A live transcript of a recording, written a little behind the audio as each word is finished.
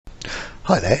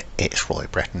Hi there, it's Roy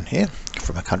Breton here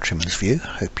from A Countryman's View.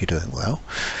 Hope you're doing well.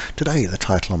 Today the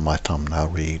title on my thumbnail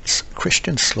reads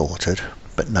Christians Slaughtered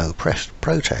but No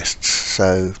Protests.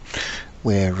 So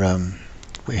we're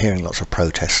hearing lots of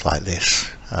protests like this.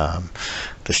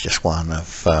 There's just one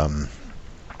of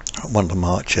the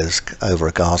marchers over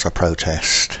a Gaza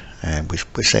protest, and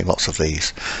we're seeing lots of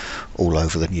these all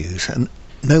over the news, and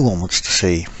no one wants to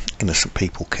see innocent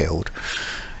people killed.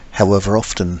 However,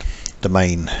 often the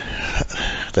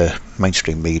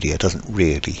mainstream media doesn't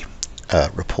really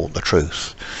report the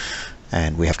truth,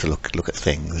 and we have to look at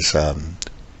things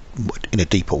in a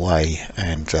deeper way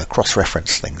and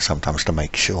cross-reference things sometimes to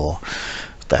make sure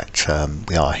that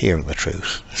we are hearing the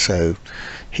truth. So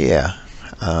here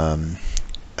I'll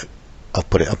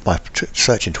put it up. My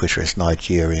search in Twitter is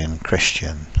Nigerian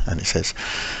Christian, and it says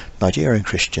Nigerian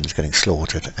Christians getting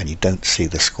slaughtered and you don't see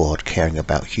the squad caring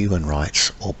about human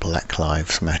rights or Black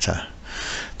Lives Matter.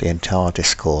 The entire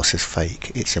discourse is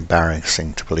fake. It's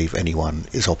embarrassing to believe anyone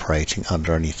is operating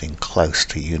under anything close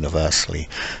to universally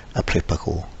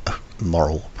applicable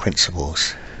moral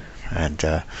principles. And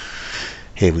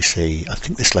here we see, I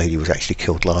think this lady was actually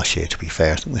killed last year, to be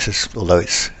fair. I think this is, although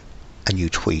it's a new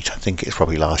tweet, I think it's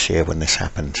probably last year when this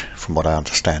happened, from what I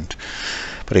understand.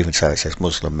 But even so, it says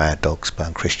Muslim mad dogs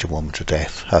burn Christian woman to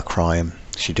death. Her crime,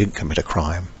 she didn't commit a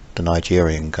crime. The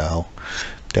Nigerian girl,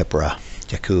 Deborah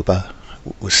Yakuba,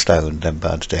 was stoned then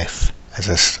burned to death as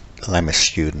Islamist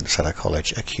students at a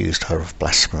college accused her of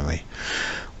blasphemy.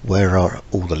 Where are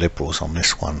all the liberals on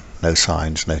this one? No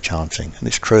signs, no chanting. And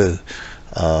it's true.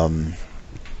 No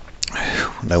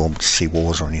one wants to see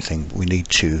wars or anything. We need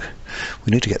to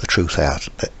get the truth out,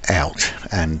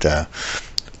 and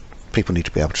people need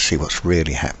to be able to see what's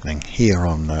really happening. Here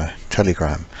on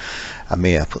Telegram,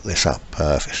 Amir put this up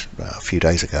a few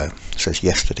days ago. It says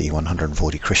yesterday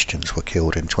 140 Christians were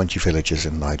killed in 20 villages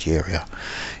in Nigeria.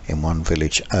 In one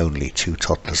village only 2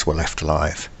 toddlers were left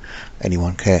alive.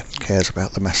 Anyone cares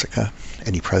about the massacre?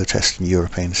 Any protest in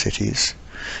European cities?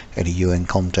 Any UN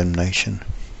condemnation?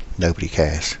 Nobody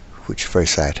cares, which is very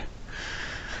sad.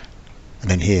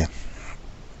 And then here,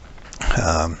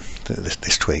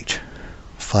 this tweet: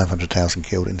 500,000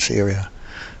 killed in Syria,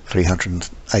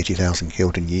 380,000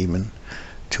 killed in Yemen,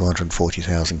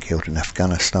 240,000 killed in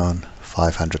Afghanistan,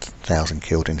 500,000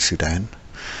 killed in Sudan,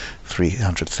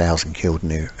 300,000 killed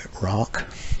in Iraq.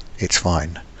 It's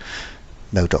fine.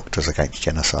 No doctors against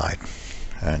genocide.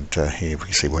 And here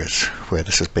we see where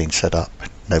this has been set up,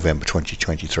 November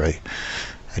 2023.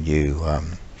 A new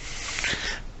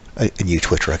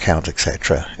Twitter account,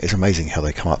 etc. It's amazing how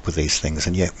they come up with these things,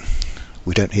 and yet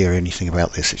we don't hear anything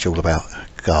about this. It's all about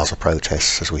Gaza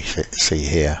protests, as we see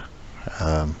here.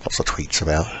 Lots of tweets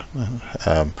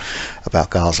about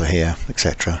Gaza here,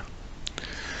 etc.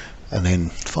 And then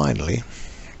finally,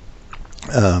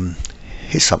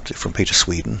 here's something from Peter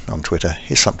Sweden on Twitter.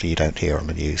 Here's something you don't hear on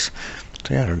the news.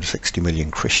 360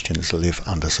 million Christians live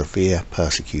under severe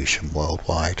persecution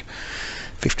worldwide.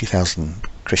 50,000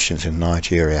 Christians in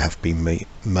Nigeria have been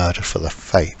murdered for their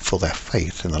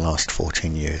faith in the last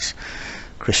 14 years.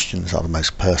 Christians are the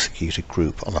most persecuted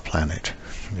group on the planet.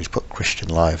 And he's put Christian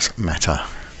Lives Matter,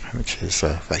 which is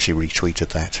I've actually retweeted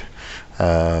that.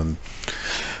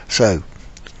 So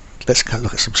let's go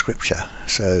look at some scripture.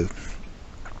 So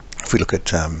if we look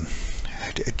at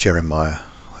Jeremiah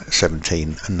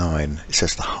 17:9, it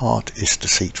says the heart is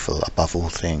deceitful above all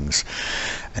things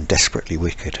and desperately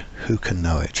wicked. Who can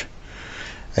know it?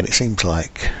 And it seems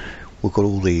like we've got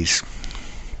all these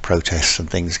protests and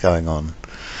things going on,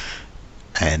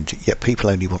 and yet people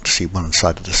only want to see one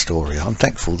side of the story. I'm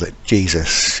thankful that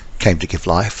Jesus came to give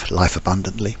life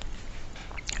abundantly,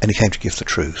 and he came to give the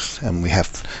truth, and we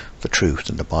have the truth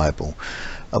in the Bible,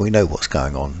 and we know what's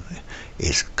going on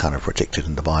is kind of predicted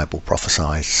in the Bible,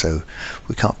 prophesied, so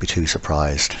we can't be too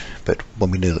surprised. But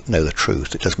when we know the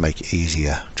truth, it does make it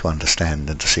easier to understand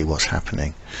and to see what's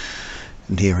happening.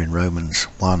 And here in Romans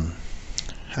 1,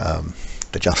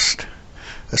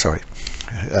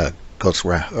 God's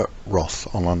wrath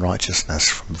on unrighteousness,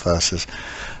 from verses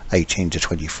 18 to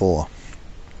 24,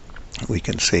 we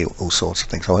can see all sorts of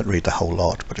things. I won't read the whole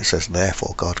lot, but it says,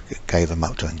 therefore God gave them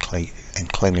up to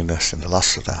uncleanness in the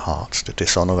lusts of their hearts, to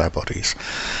dishonour their bodies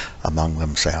among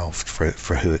themselves,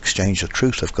 for who exchanged the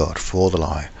truth of God for the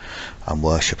lie, and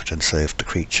worshipped and served the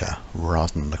creature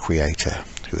rather than the Creator,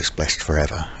 who is blessed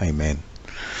forever. Amen.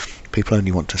 People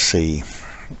only want to see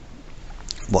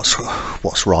what's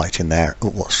right in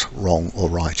what's wrong or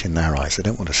right in their eyes. They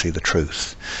don't want to see the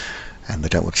truth, and they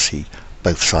don't want to see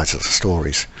both sides of the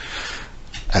story.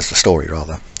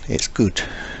 It's good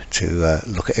to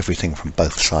look at everything from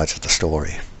both sides of the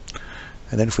story,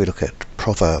 And then if we look at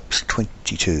Proverbs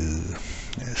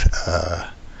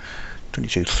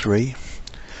 22:3,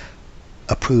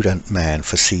 a prudent man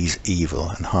foresees evil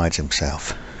and hides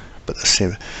himself, but the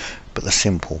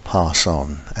simple pass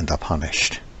on and are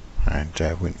punished. And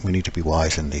we need to be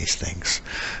wise in these things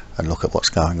and look at what's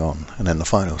going on. And then the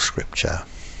final scripture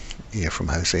here from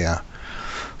Hosea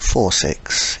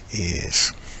 4:6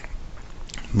 is,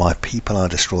 my people are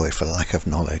destroyed for lack of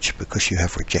knowledge, because you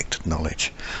have rejected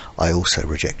knowledge. I also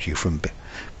reject you from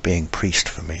being priest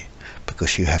for me,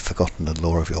 because you have forgotten the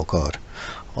law of your God.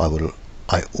 I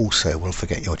also will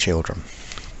forget your children.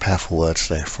 Powerful words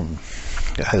there from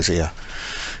Hosea.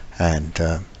 And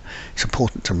it's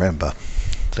important to remember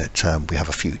that we have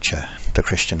a future. The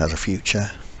Christian has a future,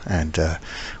 and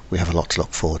we have a lot to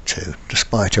look forward to,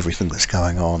 despite everything that's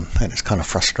going on. And it's kind of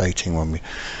frustrating when we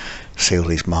see all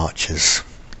these marches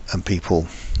and people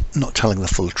not telling the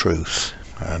full truth,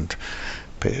 and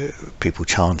people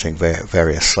chanting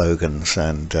various slogans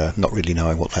and not really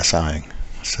knowing what they're saying.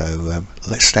 So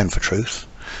let's stand for truth,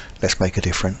 let's make a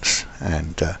difference,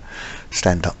 and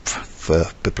stand up for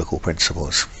biblical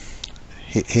principles.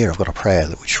 Here I've got a prayer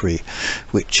which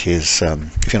is,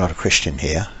 if you're not a Christian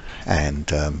here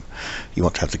and you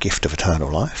want to have the gift of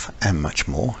eternal life and much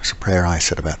more, it's a prayer I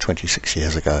said about 26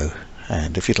 years ago,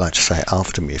 and if you'd like to say it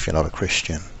after me if you're not a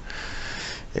Christian,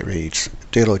 it reads,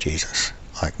 Dear Lord Jesus,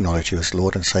 I acknowledge you as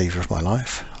Lord and Saviour of my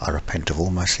life. I repent of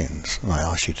all my sins, and I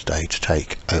ask you today to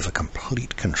take over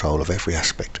complete control of every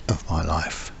aspect of my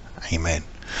life. Amen.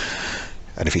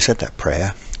 And if you said that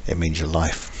prayer, it means your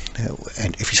life,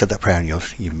 and if you said that prayer and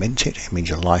you meant it, it means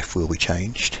your life will be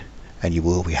changed, and you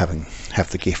will be have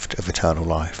the gift of eternal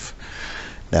life.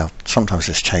 Now, sometimes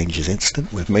this change is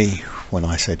instant. With me, when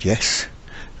I said yes,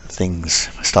 things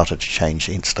started to change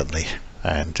instantly,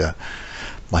 and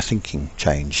my thinking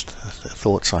changed. The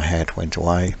thoughts I had went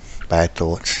away, bad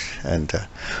thoughts, and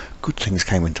good things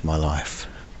came into my life.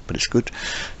 But it's good,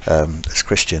 as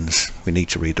Christians, we need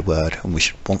to read the Word, and we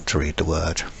should want to read the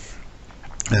Word.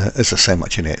 There's so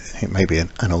much in it. It may be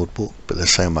an old book, but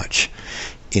there's so much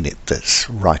in it that's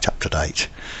right up to date.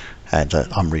 And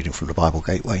I'm reading from the Bible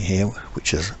Gateway here,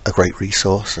 which is a great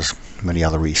resource. There's many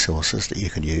other resources that you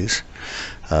can use,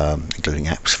 including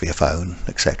apps for your phone,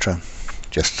 etc.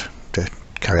 Just to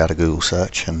carry out a Google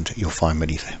search and you'll find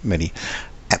many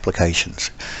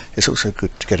applications. It's also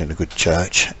good to get in a good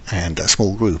church and a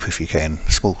small group if you can.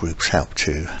 Small groups help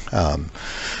to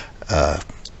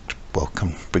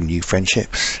can bring new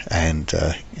friendships, and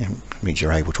it means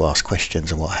you're able to ask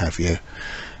questions and what have you,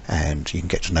 and you can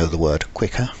get to know the Word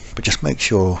quicker. But just make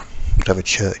sure, whatever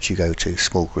church you go to,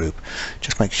 small group,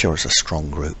 just make sure it's a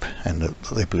strong group and that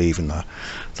they believe in the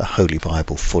Holy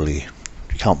Bible fully.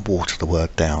 You can't water the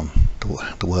Word down.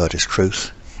 The Word is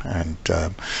truth, and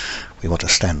we want to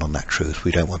stand on that truth.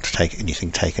 We don't want to take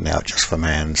anything taken out just for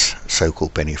man's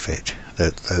so-called benefit.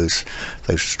 Those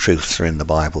truths are in the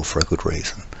Bible for a good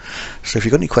reason. So if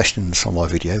you've got any questions on my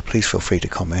video, please feel free to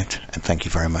comment, and thank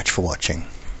you very much for watching.